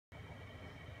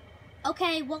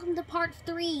Okay, welcome to part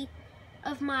 3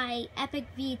 of my epic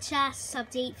VHS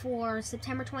update for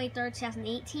September 23rd,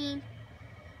 2018.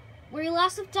 Where we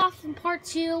last left off in part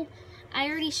 2, I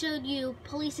already showed you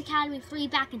Police Academy 3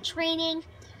 back in training.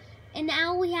 And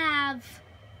now we have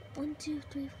 1, 2,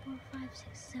 3, 4, 5,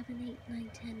 6, 7, 8,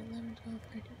 9, 10, 11, 12,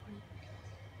 13,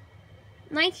 14.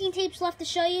 19 tapes left to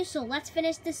show you, so let's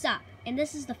finish this up. And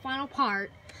this is the final part.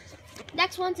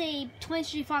 Next one's a 20th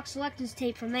Street Fox Selections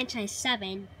tape from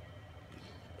 1997.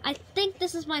 I think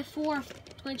this is my 4th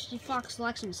 20th Street Fox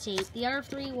Selections tape. The other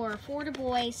 3 were For the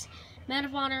Boys, Man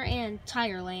of Honor, and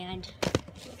Tigerland.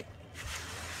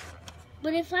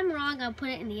 But if I'm wrong, I'll put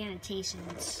it in the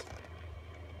annotations.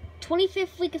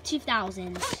 25th week of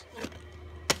 2000.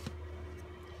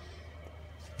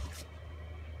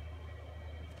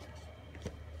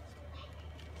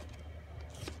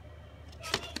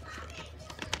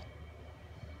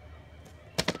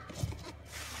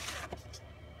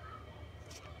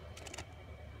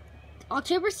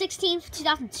 October 16th,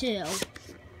 2002.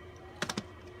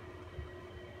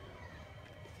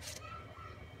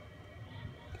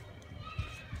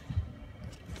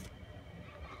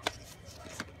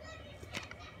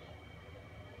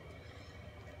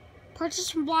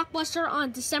 Purchased from Blockbuster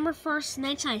on December 1st,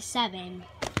 1997.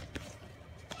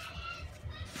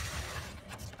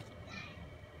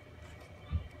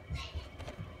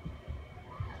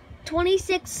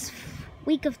 '26th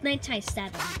week of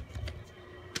 1997.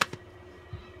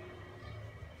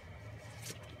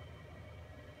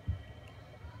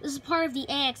 This is part of the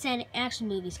AXNAM action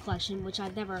movies collection, which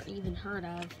I've never even heard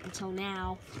of until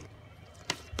now.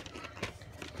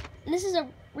 And this is a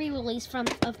re-release of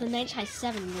the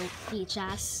 1997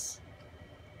 VHS.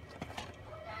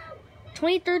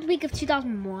 23rd week of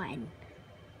 2001.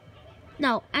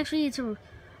 No, actually it's a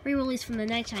re-release from the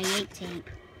 1998 tape.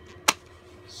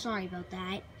 Sorry about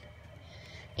that.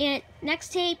 And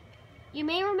next tape, you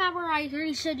may remember I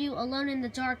already showed you Alone in the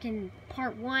Dark in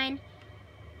part 1.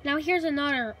 Now here's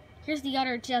the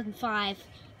other 2005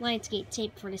 Lionsgate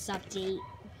tape for this update.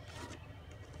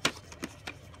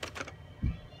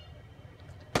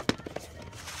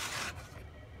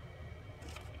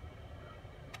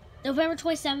 November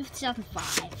 27th,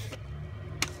 2005.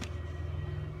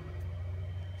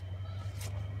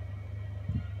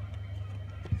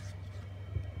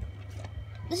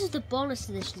 This is the bonus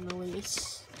edition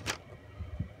release.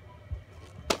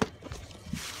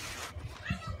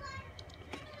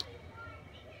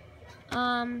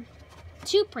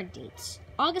 Two print dates.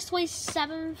 August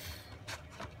 27th.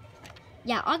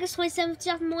 Yeah, August 27th,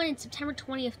 2001 and September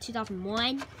 20th,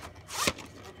 2001.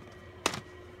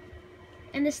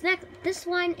 And this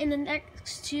one and the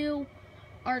next two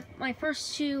are my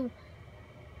first three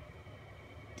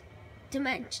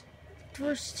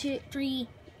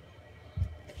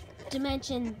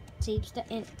dimension tapes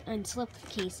and slip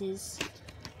cases,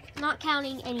 not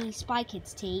counting any Spy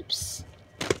Kids tapes.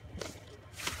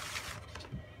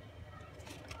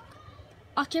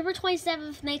 October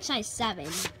 27th, 1997.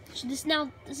 So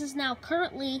this is now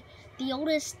currently the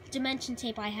oldest dimension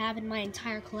tape I have in my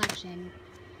entire collection.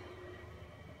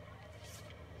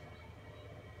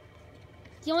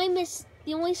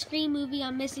 The only Scream movie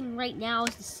I'm missing right now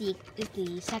is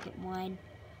the second one.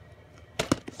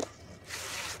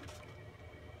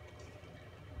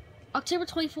 October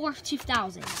 24th,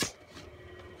 2000.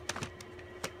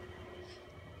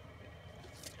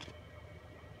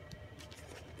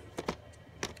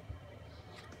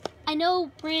 I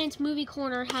know Brand's Movie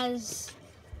Corner has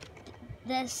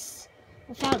this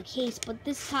without a case, but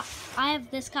I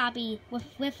have this copy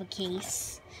with a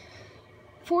case.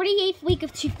 48th week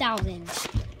of 2000.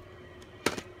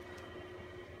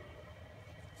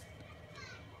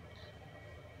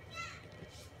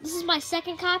 This is my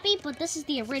second copy, but this is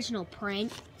the original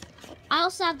print. I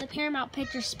also have the Paramount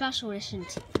Pictures Special Edition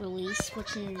release,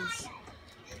 which is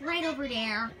right over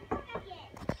there.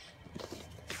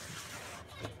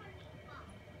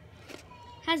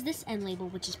 Has this end label,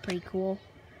 which is pretty cool.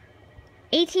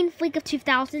 18th week of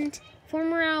 2000.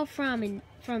 Formula from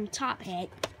Top Hit,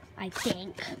 I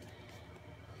think.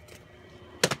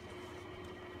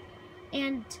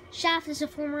 And Shaft is a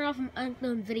formula from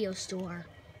Unknown Video Store.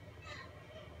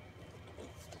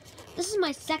 This is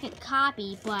my second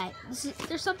copy, but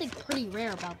there's something pretty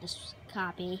rare about this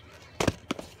copy.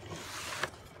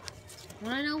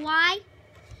 Wanna know why?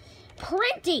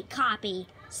 Print date copy!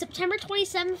 September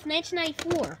 27th,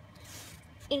 1994.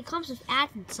 And it comes with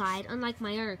ads inside, unlike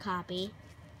my other copy.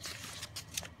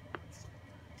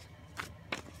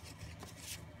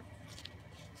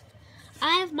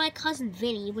 I have My Cousin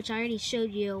Vinny, which I already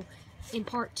showed you in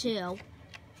part 2.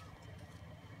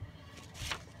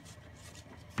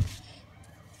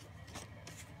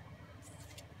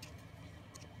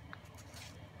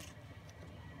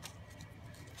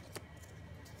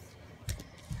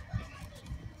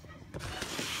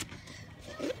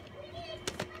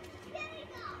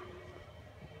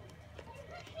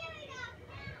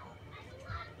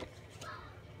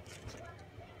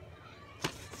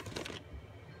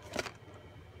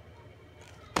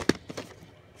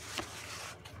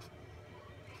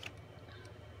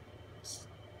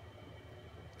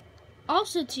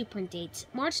 also two print dates,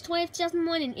 March 20th,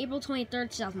 2001 and April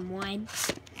 23rd, 2001.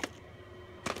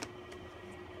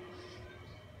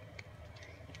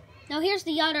 Now here's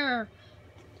the other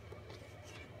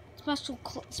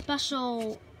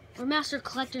special remastered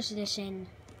collector's edition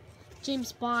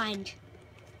James Bond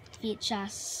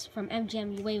VHS from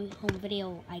MGM UA Home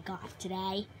Video I got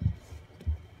today.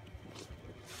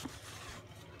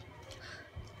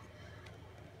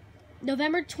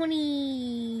 November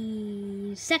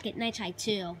 22nd, Night Shy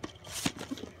 2.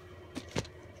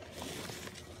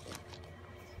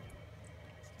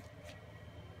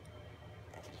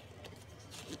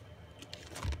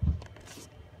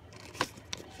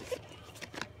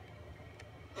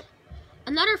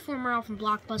 Another former from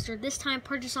Blockbuster, this time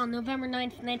purchased on November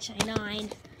 9th, 1999.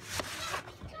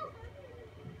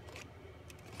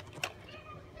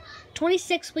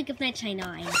 26th week of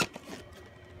 1999.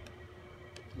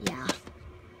 Yeah.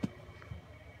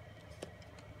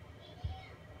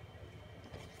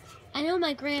 I know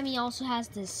my Grammy also has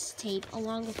this tape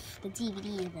along with the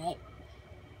DVD of it.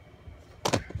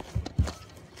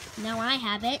 Now I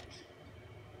have it.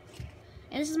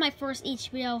 And this is my first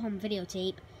HBO home video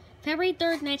tape. February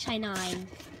 3rd, 1999.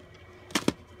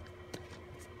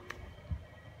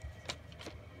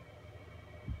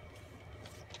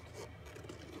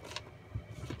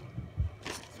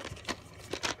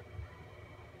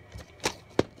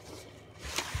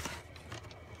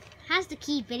 Has the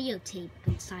key videotape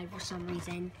inside for some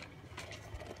reason.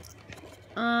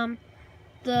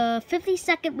 The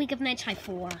 52nd week of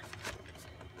 1994.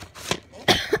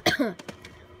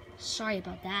 Sorry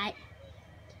about that.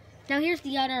 Now here's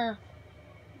the other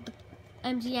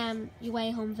MGM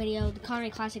UA home video, the Connery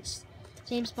Classics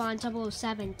James Bond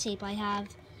 007 tape I have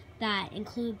that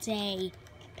includes a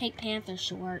Pink Panther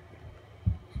short.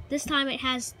 This time it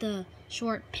has the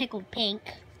short Pickled Pink.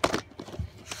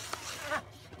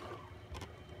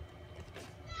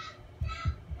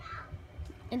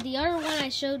 And the other one I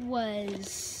showed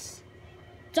was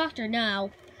Dr.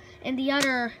 No. And the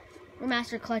other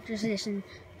remastered collector's edition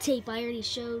tape I already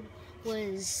showed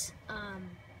was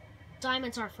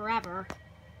Diamonds Are Forever.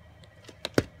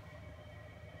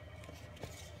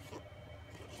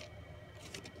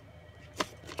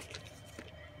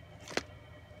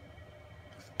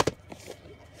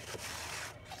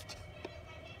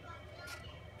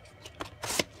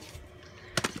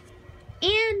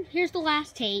 And here's the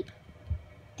last tape.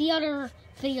 The other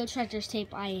video treasures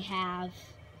tape I have.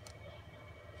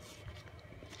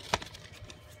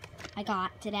 I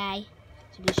got today.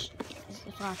 To be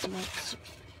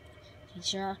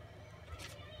sure.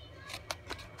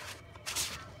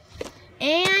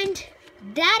 And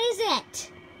that is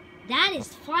it. That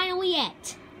is finally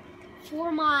it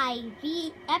for my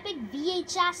epic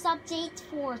VHS update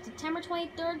for September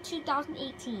 23rd,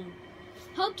 2018.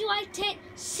 Hope you liked it.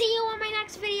 See you on my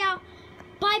next video.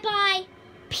 Bye-bye.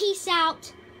 Peace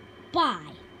out.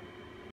 Bye.